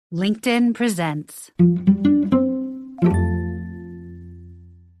LinkedIn presents.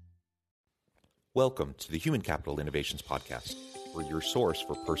 Welcome to the Human Capital Innovations Podcast. We're your source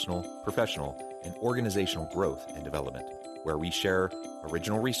for personal, professional, and organizational growth and development, where we share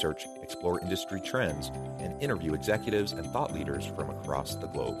original research, explore industry trends, and interview executives and thought leaders from across the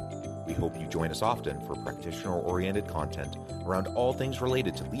globe. We hope you join us often for practitioner-oriented content around all things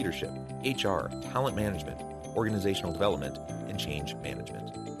related to leadership, HR, talent management, organizational development, and change management.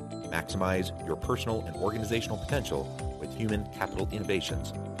 Maximize your personal and organizational potential with Human Capital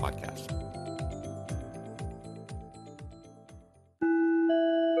Innovations Podcast.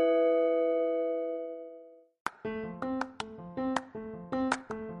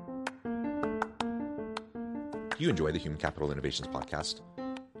 If you enjoy the Human Capital Innovations Podcast,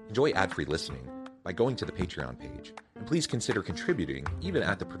 enjoy ad-free listening by going to the Patreon page, and please consider contributing even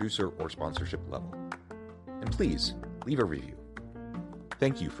at the producer or sponsorship level. And please leave a review.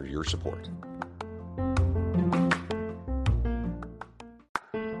 Thank you for your support.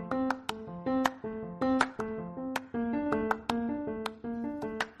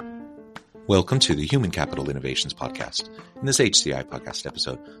 Welcome to the Human Capital Innovations Podcast. In this HCI podcast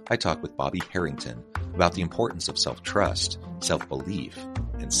episode, I talk with Bobby Harrington about the importance of self-trust, self-belief,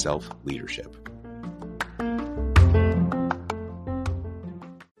 and self-leadership.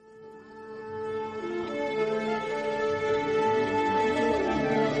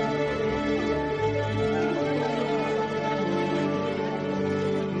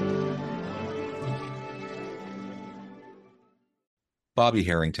 Bobby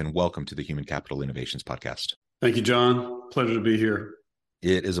Harrington, welcome to the Human Capital Innovations Podcast. Thank you, John. Pleasure to be here.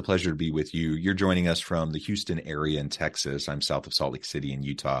 It is a pleasure to be with you. You're joining us from the Houston area in Texas. I'm south of Salt Lake City in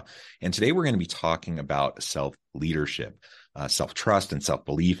Utah. And today we're going to be talking about self-leadership, self-trust and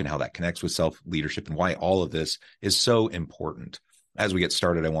self-belief, and how that connects with self-leadership and why all of this is so important. As we get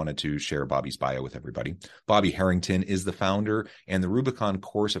started, I wanted to share Bobby's bio with everybody. Bobby Harrington is the founder and the Rubicon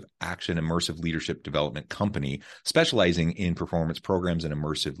Course of Action Immersive Leadership Development Company, specializing in performance programs and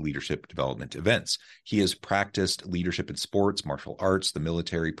immersive leadership development events. He has practiced leadership in sports, martial arts, the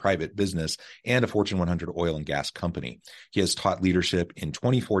military, private business, and a Fortune 100 oil and gas company. He has taught leadership in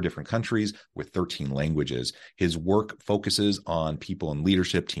 24 different countries with 13 languages. His work focuses on people and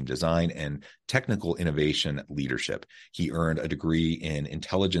leadership, team design, and technical innovation leadership. He earned a degree in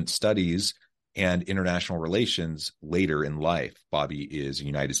intelligence studies and international relations later in life. Bobby is a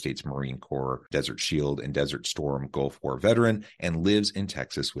United States Marine Corps Desert Shield and Desert Storm Gulf War veteran and lives in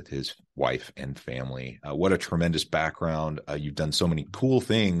Texas with his wife and family. What a tremendous background. You've done so many cool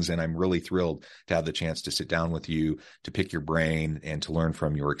things, and I'm really thrilled to have the chance to sit down with you, to pick your brain, and to learn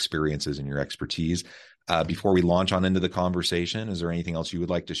from your experiences and your expertise. Before we launch on into the conversation, is there anything else you would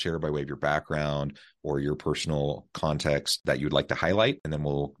like to share by way of your background or your personal context that you would like to highlight? And then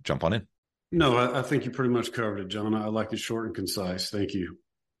we'll jump on in. No, I think you pretty much covered it, John. I like it short and concise. Thank you.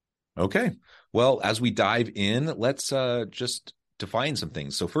 Okay. Well, as we dive in, let's just define some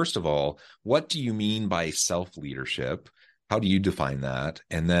things. So first of all, what do you mean by self-leadership? How do you define that?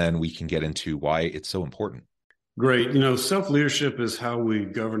 And then we can get into why it's so important. Great. Self-leadership is how we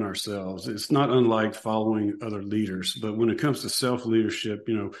govern ourselves. It's not unlike following other leaders. But when it comes to self-leadership,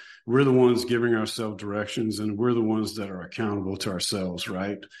 we're the ones giving ourselves directions, and we're the ones that are accountable to ourselves,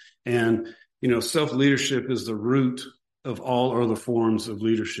 right? And, self-leadership is the root of all other forms of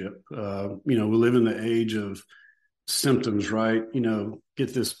leadership. We live in the age of symptoms, right?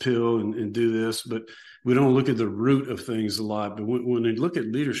 Get this pill and do this, but we don't look at the root of things a lot. But when they look at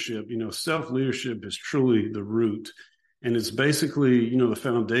leadership, self-leadership is truly the root. And it's basically, the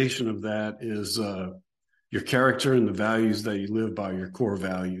foundation of that is your character and the values that you live by, your core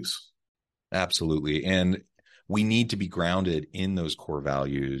values. Absolutely. And we need to be grounded in those core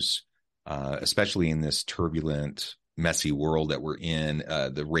values, especially in this turbulent, messy world that we're in.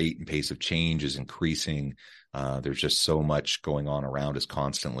 The rate and pace of change is increasing. There's just so much going on around us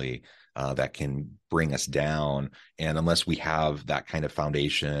constantly that can bring us down. And unless we have that kind of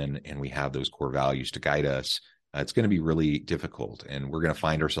foundation and we have those core values to guide us, it's going to be really difficult. And we're going to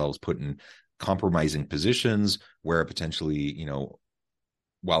find ourselves put in compromising positions where potentially,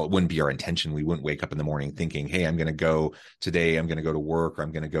 while it wouldn't be our intention, we wouldn't wake up in the morning thinking, hey, I'm going to go to work, or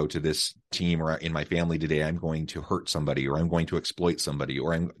I'm going to go to this team, or in my family today, I'm going to hurt somebody, or I'm going to exploit somebody,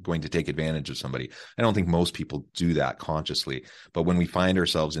 or I'm going to take advantage of somebody. I don't think most people do that consciously. But when we find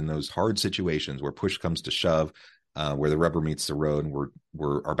ourselves in those hard situations where push comes to shove, where the rubber meets the road and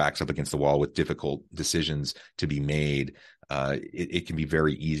we're our backs up against the wall with difficult decisions to be made, it can be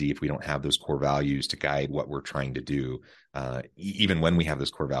very easy if we don't have those core values to guide what we're trying to do. Even when we have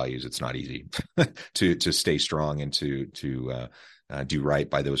those core values, it's not easy to stay strong and to do right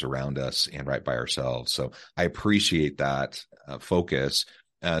by those around us and right by ourselves. So I appreciate that focus.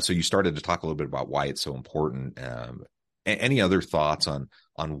 So you started to talk a little bit about why it's so important. Any other thoughts on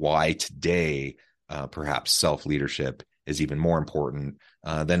why today perhaps self-leadership is even more important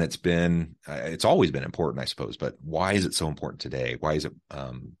than it's been? It's always been important, I suppose, but why is it so important today? Why is it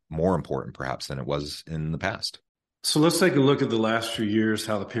more important perhaps than it was in the past? So let's take a look at the last few years,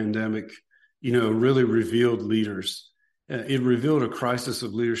 how the pandemic, really revealed leaders. It revealed a crisis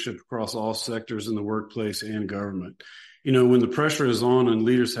of leadership across all sectors in the workplace and government. When the pressure is on and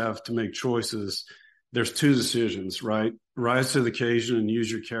leaders have to make choices, there's two decisions, right? Rise to the occasion and use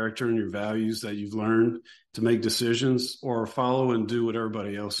your character and your values that you've learned to make decisions, or follow and do what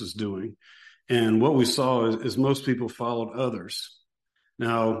everybody else is doing. And what we saw is most people followed others.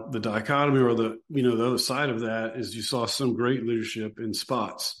 Now, the dichotomy, or the other side of that, is you saw some great leadership in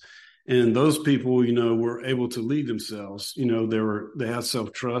spots. And those people, were able to lead themselves. They had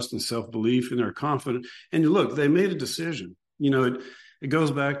self-trust and self-belief, and they're confident. And look, they made a decision. It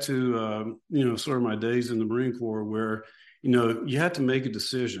goes back to, sort of my days in the Marine Corps, where, you had to make a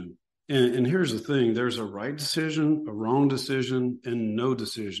decision. And here's the thing: there's a right decision, a wrong decision, and no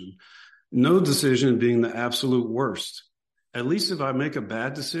decision. No decision being the absolute worst. At least if I make a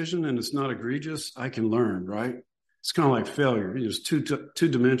bad decision and it's not egregious, I can learn, right? It's kind of like failure. There's two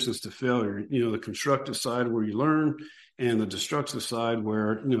dimensions to failure. The constructive side where you learn, and the destructive side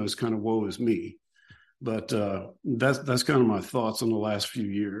where, it's kind of woe is me. But that's kind of my thoughts on the last few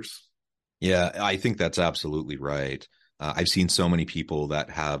years. Yeah, I think that's absolutely right. I've seen so many people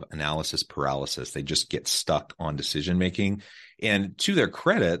that have analysis paralysis. They just get stuck on decision making. And to their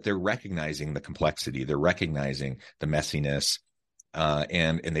credit, they're recognizing the complexity. They're recognizing the messiness,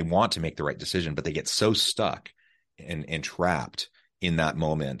 and they want to make the right decision, but they get so stuck and trapped in that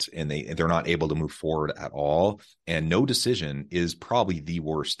moment, and they're not able to move forward at all. And no decision is probably the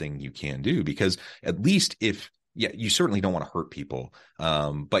worst thing you can do, because at least you certainly don't want to hurt people,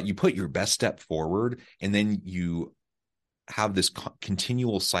 but you put your best step forward, and then you have this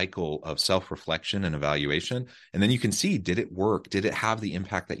continual cycle of self-reflection and evaluation. And then you can see, did it work? Did it have the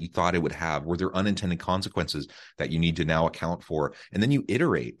impact that you thought it would have? Were there unintended consequences that you need to now account for? And then you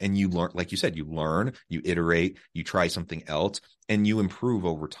iterate and you learn, like you said, you learn, you iterate, you try something else, and you improve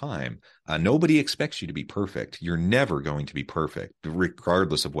over time. Nobody expects you to be perfect. You're never going to be perfect,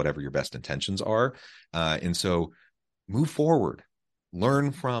 regardless of whatever your best intentions are. And so move forward.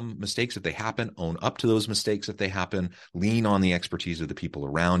 Learn from mistakes if they happen, own up to those mistakes if they happen, lean on the expertise of the people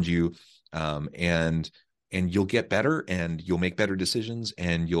around you, and you'll get better, and you'll make better decisions,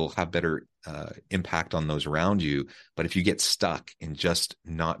 and you'll have better impact on those around you. But if you get stuck in just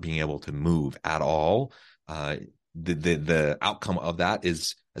not being able to move at all, the outcome of that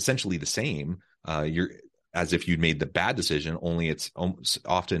is essentially the same. You're as if you'd made the bad decision, only it's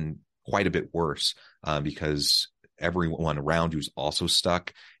often quite a bit worse, because everyone around you is also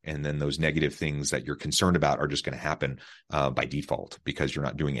stuck. And then those negative things that you're concerned about are just going to happen by default, because you're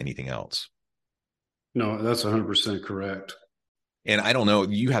not doing anything else. No, that's 100% correct. And I don't know,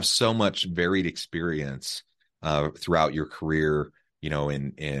 you have so much varied experience throughout your career,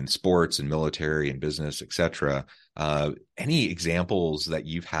 in sports and military and business, et cetera. Any examples that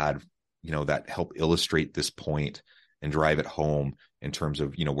you've had, that help illustrate this point and drive it home in terms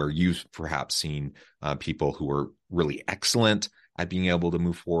of, where you've perhaps seen people who are really excellent at being able to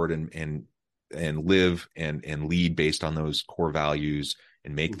move forward and live and lead based on those core values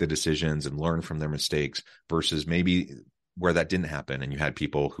and make the decisions and learn from their mistakes, versus maybe where that didn't happen and you had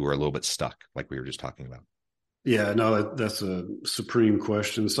people who are a little bit stuck, like we were just talking about? Yeah, no, that's a supreme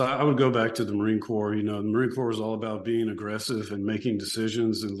question. So I would go back to the Marine Corps. The Marine Corps is all about being aggressive and making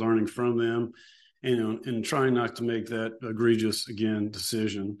decisions and learning from them, and trying not to make that egregious, again,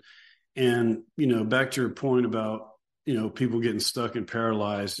 decision. And, back to your point about, people getting stuck and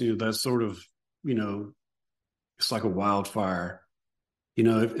paralyzed, that's sort of, it's like a wildfire.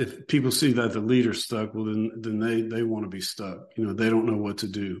 If people see that the leader's stuck, well, then they want to be stuck. They don't know what to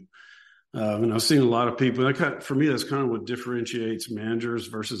do. And I've seen a lot of people, for me, that's kind of what differentiates managers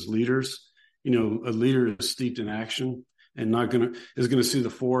versus leaders. A leader is steeped in action and is going to see the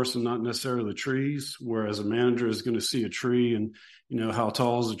forest and not necessarily the trees, whereas a manager is going to see a tree and, how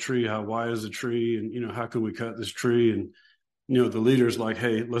tall is the tree, how wide is the tree, and, how can we cut this tree? And, the leader is like,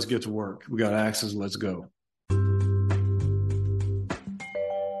 hey, let's get to work. We got axes, let's go.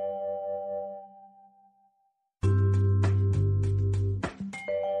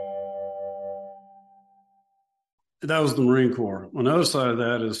 That was the Marine Corps. On the other side of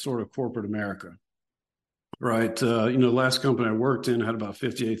that is sort of corporate America, right? The last company I worked in had about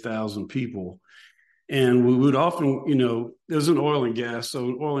 58,000 people. And we would often, there's an oil and gas.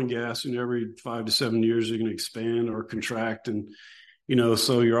 So oil and gas, every 5 to 7 years, you're going to expand or contract. And,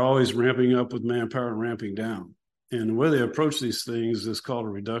 so you're always ramping up with manpower and ramping down. And the way they approach these things is called a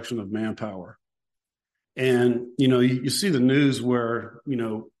reduction of manpower. And, you see the news where,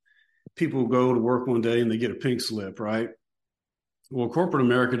 people go to work one day and they get a pink slip, right? Well, corporate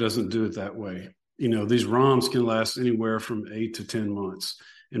America doesn't do it that way. These ROMs can last anywhere from 8 to 10 months.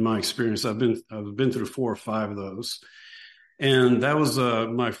 In my experience, I've been through 4 or 5 of those. And that was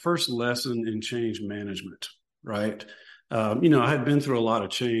my first lesson in change management, right? I had been through a lot of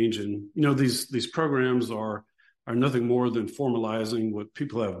change, and, these programs are nothing more than formalizing what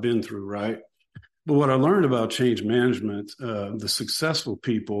people have been through, right? But what I learned about change management, the successful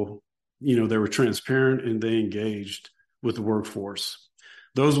people, they were transparent and they engaged with the workforce.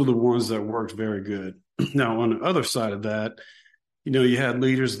 Those were the ones that worked very good. Now, on the other side of that, you had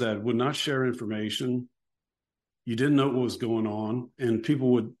leaders that would not share information. You didn't know what was going on, and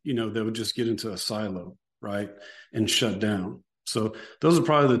people would, they would just get into a silo, right, and shut down. So those are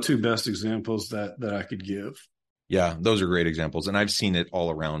probably the 2 best examples that I could give. Yeah, those are great examples. And I've seen it all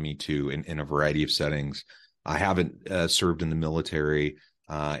around me too, in a variety of settings. I haven't served in the military,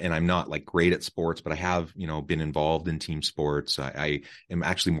 and I'm not like great at sports, but I have, been involved in team sports. I am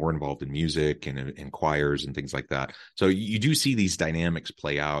actually more involved in music and in choirs and things like that. So you do see these dynamics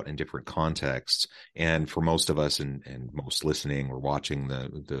play out in different contexts. And for most of us and most listening or watching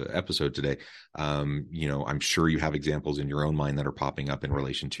the episode today, I'm sure you have examples in your own mind that are popping up in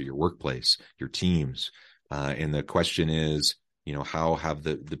relation to your workplace, your teams. And the question is, how have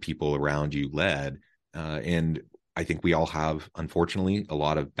the people around you led? And I think we all have, unfortunately, a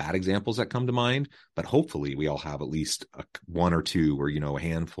lot of bad examples that come to mind, but hopefully we all have at least 1 or 2 or, a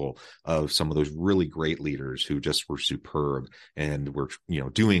handful of some of those really great leaders who just were superb and were,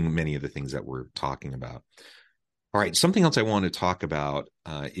 doing many of the things that we're talking about. All right. Something else I want to talk about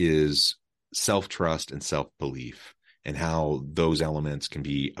is self-trust and self-belief, and how those elements can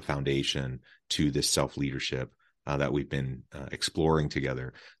be a foundation to this self-leadership that we've been exploring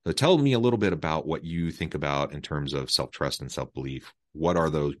together. So tell me a little bit about what you think about in terms of self-trust and self-belief. What are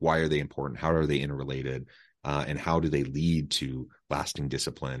those? Why are they important? How are they interrelated? And how do they lead to lasting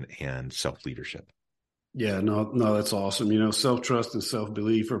discipline and self-leadership? Yeah, no, that's awesome. Self-trust and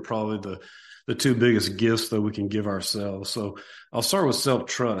self-belief are probably the 2 biggest gifts that we can give ourselves. So I'll start with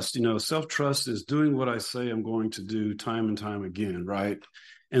self-trust. Self-trust is doing what I say I'm going to do time and time again, right?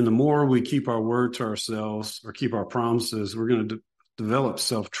 And the more we keep our word to ourselves or keep our promises, we're going to develop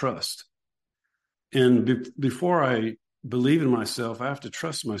self-trust. And before I believe in myself, I have to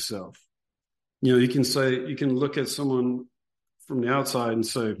trust myself. You can look at someone from the outside and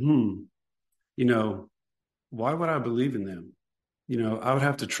say, why would I believe in them? I would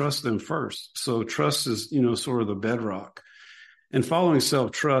have to trust them first. So trust is, sort of the bedrock. And following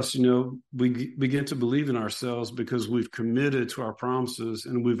self-trust, we begin to believe in ourselves because we've committed to our promises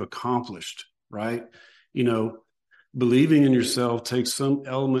and we've accomplished, right? Believing in yourself takes some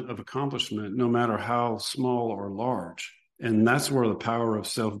element of accomplishment, no matter how small or large. And that's where the power of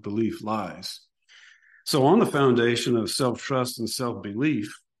self-belief lies. So on the foundation of self-trust and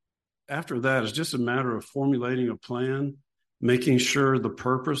self-belief, after that, it's just a matter of formulating a plan, making sure the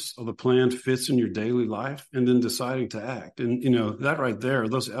purpose of the plan fits in your daily life, and then deciding to act. And, that right there,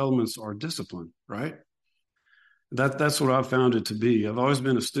 those elements are discipline, right? That's what I've found it to be. I've always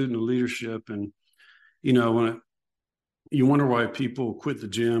been a student of leadership. And, you wonder why people quit the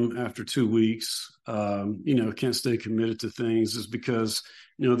gym after 2 weeks, can't stay committed to things, is because,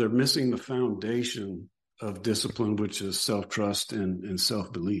 they're missing the foundation of discipline, which is self-trust and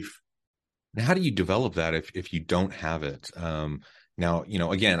self-belief. Now, how do you develop that if you don't have it? Now,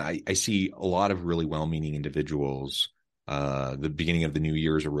 again, I see a lot of really well-meaning individuals. The beginning of the new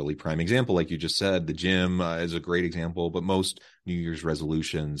year is a really prime example. Like you just said, the gym is a great example, but most New Year's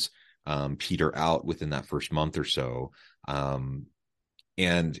resolutions peter out within that first month or so.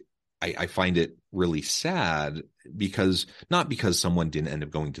 And I find it really sad not because someone didn't end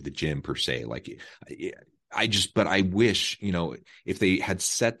up going to the gym per se. But I wish, if they had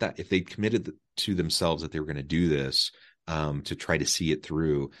if they committed to themselves that they were going to do this, to try to see it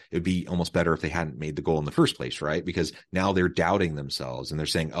through, it would be almost better if they hadn't made the goal in the first place, right? Because now they're doubting themselves and they're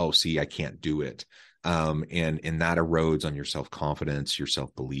saying, oh, see, I can't do it. And that erodes on your self-confidence, your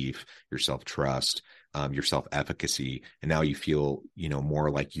self-belief, your self-trust, your self-efficacy. And now you feel, more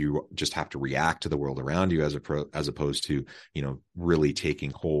like you just have to react to the world around you as opposed to, really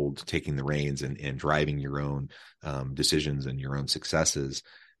taking the reins and driving your own decisions and your own successes.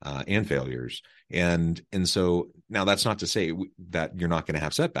 and failures. And so now that's not to say that you're not going to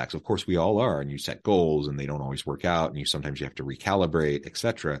have setbacks. Of course, we all are, and you set goals and they don't always work out, and sometimes you have to recalibrate, et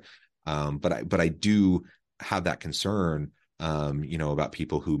cetera. But I do have that concern, about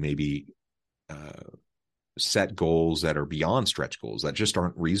people who maybe set goals that are beyond stretch goals that just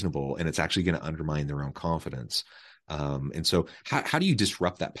aren't reasonable, and it's actually going to undermine their own confidence. And so how do you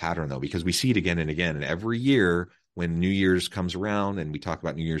disrupt that pattern, though? Because we see it again and again, and every year when New Year's comes around and we talk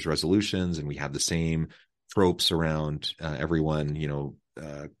about New Year's resolutions, and we have the same tropes around everyone,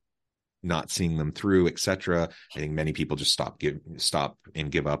 not seeing them through, et cetera. I think many people just stop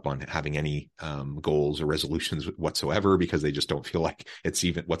and give up on having any goals or resolutions whatsoever, because they just don't feel like it's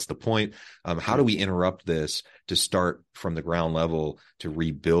even, what's the point? How do we interrupt this to start from the ground level to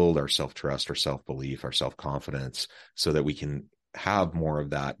rebuild our self-trust, our self-belief, our self-confidence, so that we can have more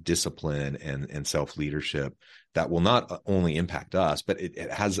of that discipline and self-leadership that will not only impact us, but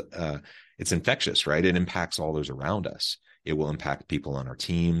it's infectious, right? It impacts all those around us. It will impact people on our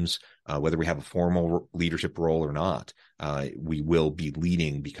teams, whether we have a formal leadership role or not. We will be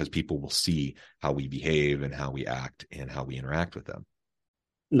leading because people will see how we behave and how we act and how we interact with them.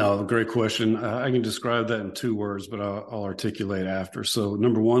 No, great question. I can describe that in 2 words, but I'll articulate after. So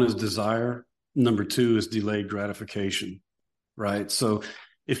number 1 is desire. Number 2 is delayed gratification, right? So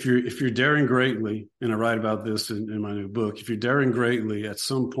if you're daring greatly, and I write about this in my new book, if you're daring greatly, at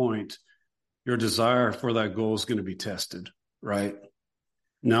some point, your desire for that goal is going to be tested, right?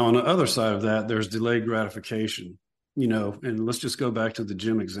 Now, on the other side of that, there's delayed gratification, and let's just go back to the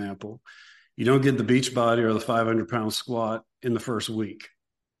gym example. You don't get the beach body or the 500-pound squat in the first week,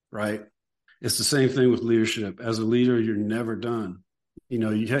 right? It's the same thing with leadership. As a leader, you're never done.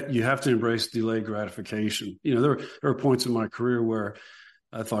 You have to embrace delayed gratification. There are points in my career where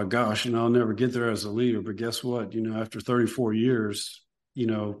I thought, gosh, I'll never get there as a leader. But guess what? After 34 years,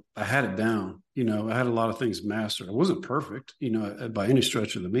 I had it down. I had a lot of things mastered. I wasn't perfect, by any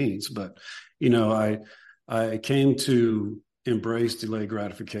stretch of the means, but, I came to embrace delayed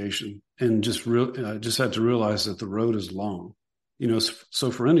gratification and just had to realize that the road is long,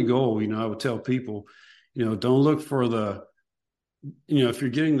 so for any goal, I would tell people, don't look for if you're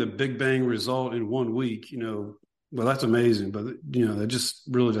getting the big bang result in 1 week, well, that's amazing, but that just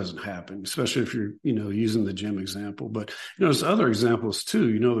really doesn't happen, especially if you're, using the gym example. But there's other examples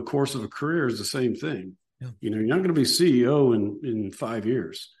too. The course of a career is the same thing. Yeah. You're not going to be CEO in 5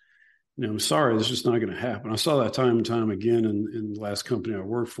 years. I'm sorry, it's just not going to happen. I saw that time and time again in the last company I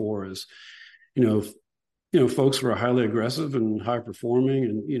worked for. Is folks were highly aggressive and high performing,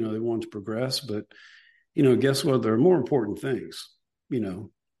 and they wanted to progress, but guess what? There are more important things.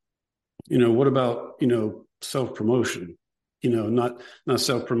 What about self-promotion, not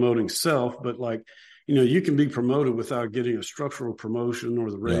self-promoting self, but you can be promoted without getting a structural promotion or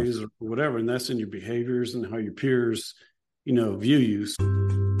the raise or whatever. And that's in your behaviors and how your peers, view you.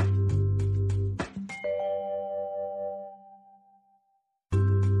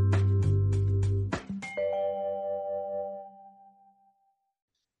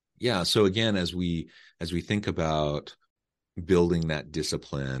 Yeah. So again, as we think about building that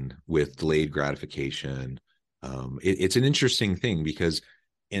discipline with delayed gratification, it's an interesting thing, because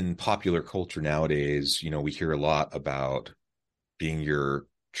in popular culture nowadays, we hear a lot about being your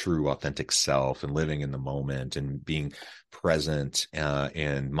true authentic self and living in the moment and being present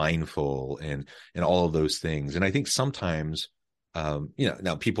and mindful and all of those things. And I think sometimes,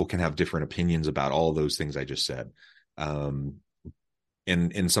 now people can have different opinions about all of those things I just said.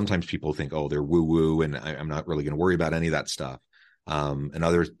 And sometimes people think, oh, they're woo-woo, and I'm not really going to worry about any of that stuff. And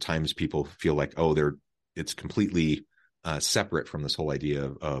other times people feel like, oh, it's completely separate from this whole idea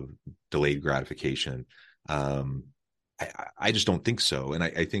of delayed gratification. I just don't think so. And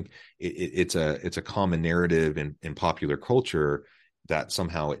I think it's a common narrative in popular culture that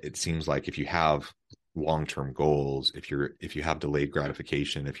somehow it seems like if you have long-term goals, if you have delayed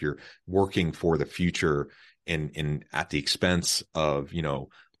gratification, if you're working for the future in at the expense of,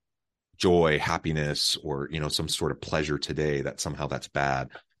 joy, happiness, or, some sort of pleasure today, that somehow that's bad.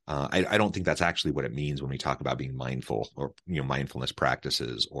 I don't think that's actually what it means when we talk about being mindful or, mindfulness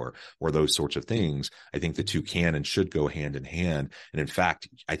practices or those sorts of things. I think the two can and should go hand in hand. And in fact,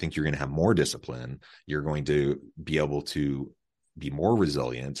 I think you're going to have more discipline. You're going to be able to be more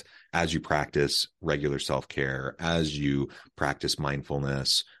resilient as you practice regular self-care, as you practice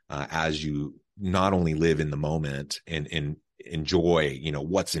mindfulness, as you not only live in the moment and enjoy,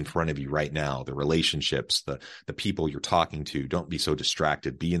 what's in front of you right now, the relationships, the people you're talking to. Don't be so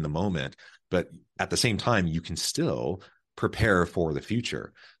distracted, be in the moment. But at the same time, you can still prepare for the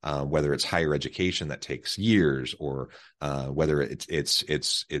future, whether it's higher education that takes years, or whether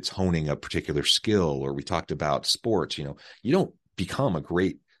it's honing a particular skill, or we talked about sports. You don't become a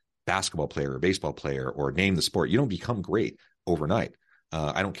great basketball player or baseball player, or name the sport. You don't become great overnight.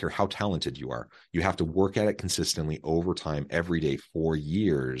 I don't care how talented you are. You have to work at it consistently over time, every day for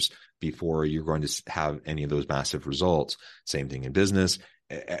years before you're going to have any of those massive results. Same thing in business,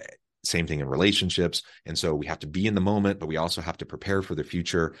 same thing in relationships. And so we have to be in the moment, but we also have to prepare for the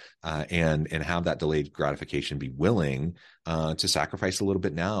future, and have that delayed gratification, be willing to sacrifice a little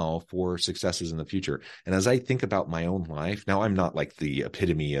bit now for successes in the future. And as I think about my own life, now I'm not like the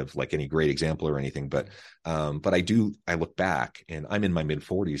epitome of like any great example or anything, but I look back, and I'm in my mid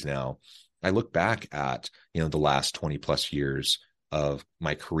 40s now. I look back at, the last 20 plus years of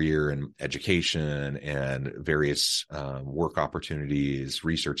my career and education and various work opportunities,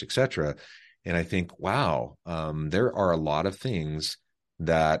 research, etc. And I think, wow, there are a lot of things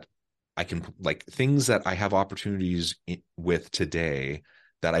that things that I have opportunities with today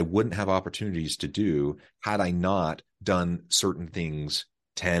that I wouldn't have opportunities to do had I not done certain things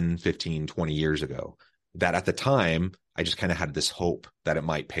 10, 15, 20 years ago. That at the time, I just kind of had this hope that it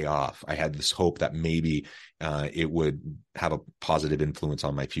might pay off. I had this hope that maybe it would have a positive influence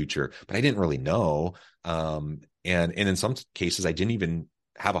on my future, but I didn't really know. And in some cases, I didn't even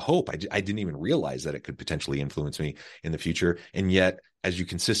have a hope. I didn't even realize that it could potentially influence me in the future. And yet, as you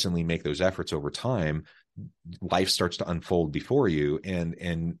consistently make those efforts over time, life starts to unfold before you,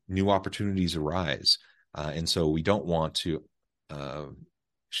 and new opportunities arise. And so we don't want to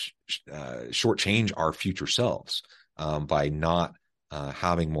shortchange our future selves by not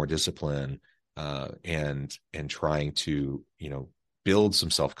having more discipline and trying to build some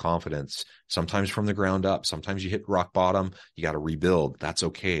self-confidence, sometimes from the ground up. Sometimes you hit rock bottom, you got to rebuild. That's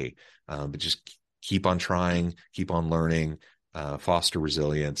okay. But just keep on trying, keep on learning, foster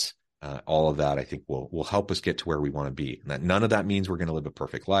resilience. All of that, I think, will help us get to where we want to be. And that none of that means we're going to live a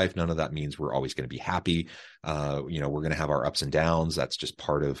perfect life. None of that means we're always going to be happy. We're going to have our ups and downs. That's just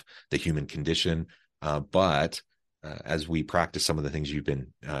part of the human condition. But as we practice some of the things you've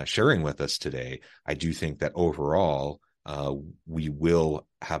been sharing with us today, I do think that overall, we will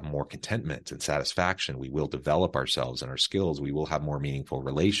have more contentment and satisfaction. We will develop ourselves and our skills. We will have more meaningful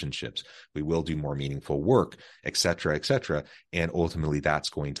relationships. We will do more meaningful work, et cetera, et cetera. And ultimately,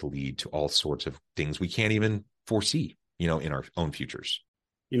 that's going to lead to all sorts of things we can't even foresee, in our own futures.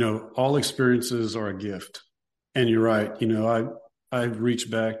 All experiences are a gift. And you're right. I've reached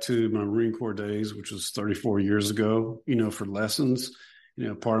back to my Marine Corps days, which was 34 years ago, for lessons.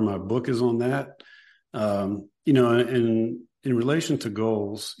 Part of my book is on that. And in relation to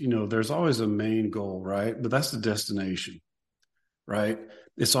goals, there's always a main goal, right? But that's the destination, right?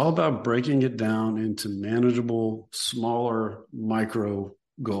 It's all about breaking it down into manageable, smaller, micro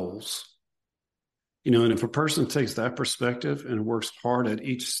goals. And if a person takes that perspective and works hard at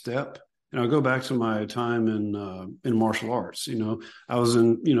each step, and I'll go back to my time in martial arts. I was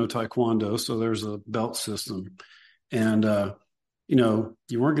in, Taekwondo, so there's a belt system. And,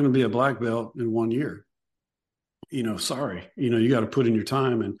 you weren't going to be a black belt in 1 year. Sorry, you got to put in your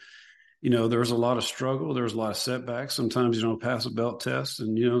time. And, there was a lot of struggle. There was a lot of setbacks. Sometimes you don't pass a belt test,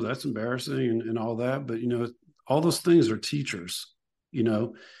 and, that's embarrassing and all that. But, all those things are teachers,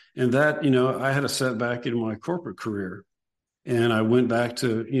 and that, I had a setback in my corporate career, and I went back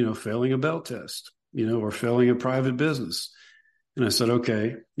to, failing a belt test, or failing a private business. And I said,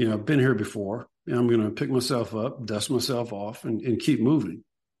 okay, I've been here before, and I'm going to pick myself up, dust myself off, and keep moving.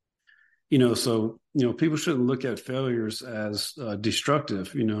 So, people shouldn't look at failures as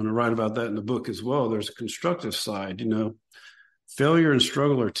destructive, and I write about that in the book as well. There's a constructive side, failure and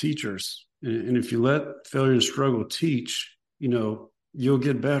struggle are teachers. And if you let failure and struggle teach, you'll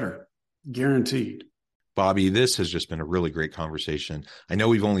get better, guaranteed. Bobby, this has just been a really great conversation. I know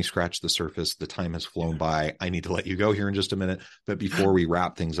we've only scratched the surface. The time has flown by. I need to let you go here in just a minute. But before we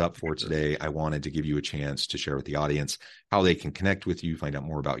wrap things up for today, I wanted to give you a chance to share with the audience how they can connect with you, find out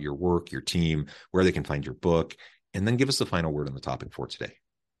more about your work, your team, where they can find your book, and then give us the final word on the topic for today.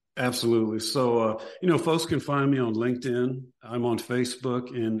 Absolutely. So, folks can find me on LinkedIn. I'm on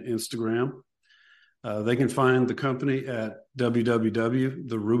Facebook and Instagram. They can find the company at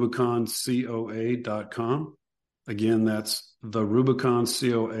www.therubiconcoa.com. Again, that's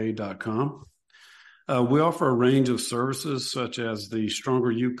therubiconcoa.com. We offer a range of services such as the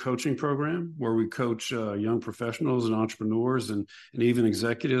Stronger You coaching program, where we coach young professionals and entrepreneurs and even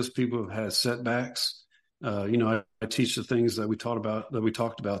executives, people who have had setbacks. I teach the things that we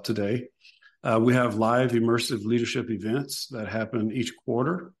talked about today. We have live immersive leadership events that happen each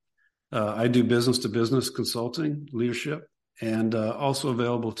quarter. I do business-to-business consulting leadership. and also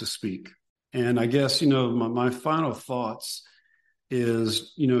available to speak. And I guess, my final thoughts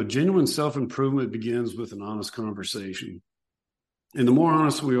is, genuine self-improvement begins with an honest conversation. And the more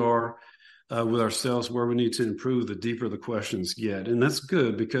honest we are with ourselves where we need to improve, the deeper the questions get. And that's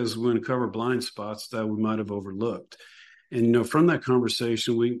good because we're going to cover blind spots that we might have overlooked. And, from that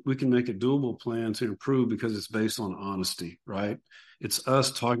conversation, we can make a doable plan to improve because it's based on honesty, right? It's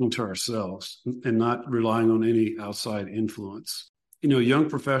us talking to ourselves and not relying on any outside influence. Young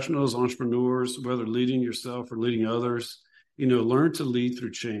professionals, entrepreneurs, whether leading yourself or leading others, learn to lead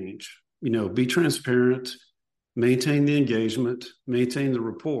through change. Be transparent, maintain the engagement, maintain the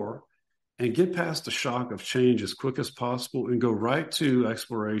rapport, and get past the shock of change as quick as possible and go right to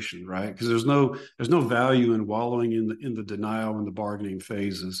exploration, right? Because there's no value in wallowing in the denial and the bargaining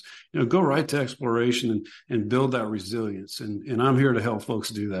phases. Go right to exploration and build that resilience. And I'm here to help folks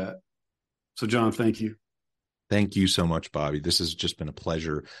do that. So, John, thank you. Thank you so much, Bobby. This has just been a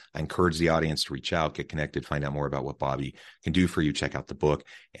pleasure. I encourage the audience to reach out, get connected, find out more about what Bobby can do for you. Check out the book.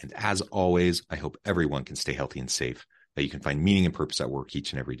 And as always, I hope everyone can stay healthy and safe, that you can find meaning and purpose at work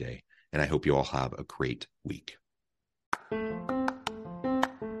each and every day. And I hope you all have a great week. Do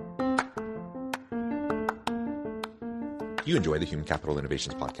you enjoy the Human Capital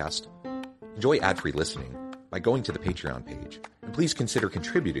Innovations podcast? Enjoy ad-free listening by going to the Patreon page. And please consider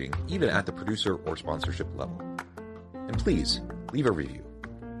contributing even at the producer or sponsorship level. And please leave a review.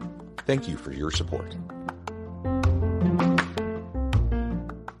 Thank you for your support.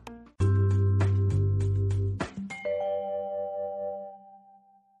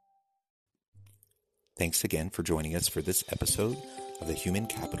 Thanks again for joining us for this episode of the Human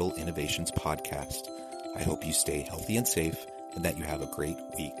Capital Innovations podcast. I hope you stay healthy and safe and that you have a great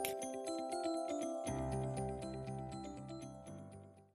week.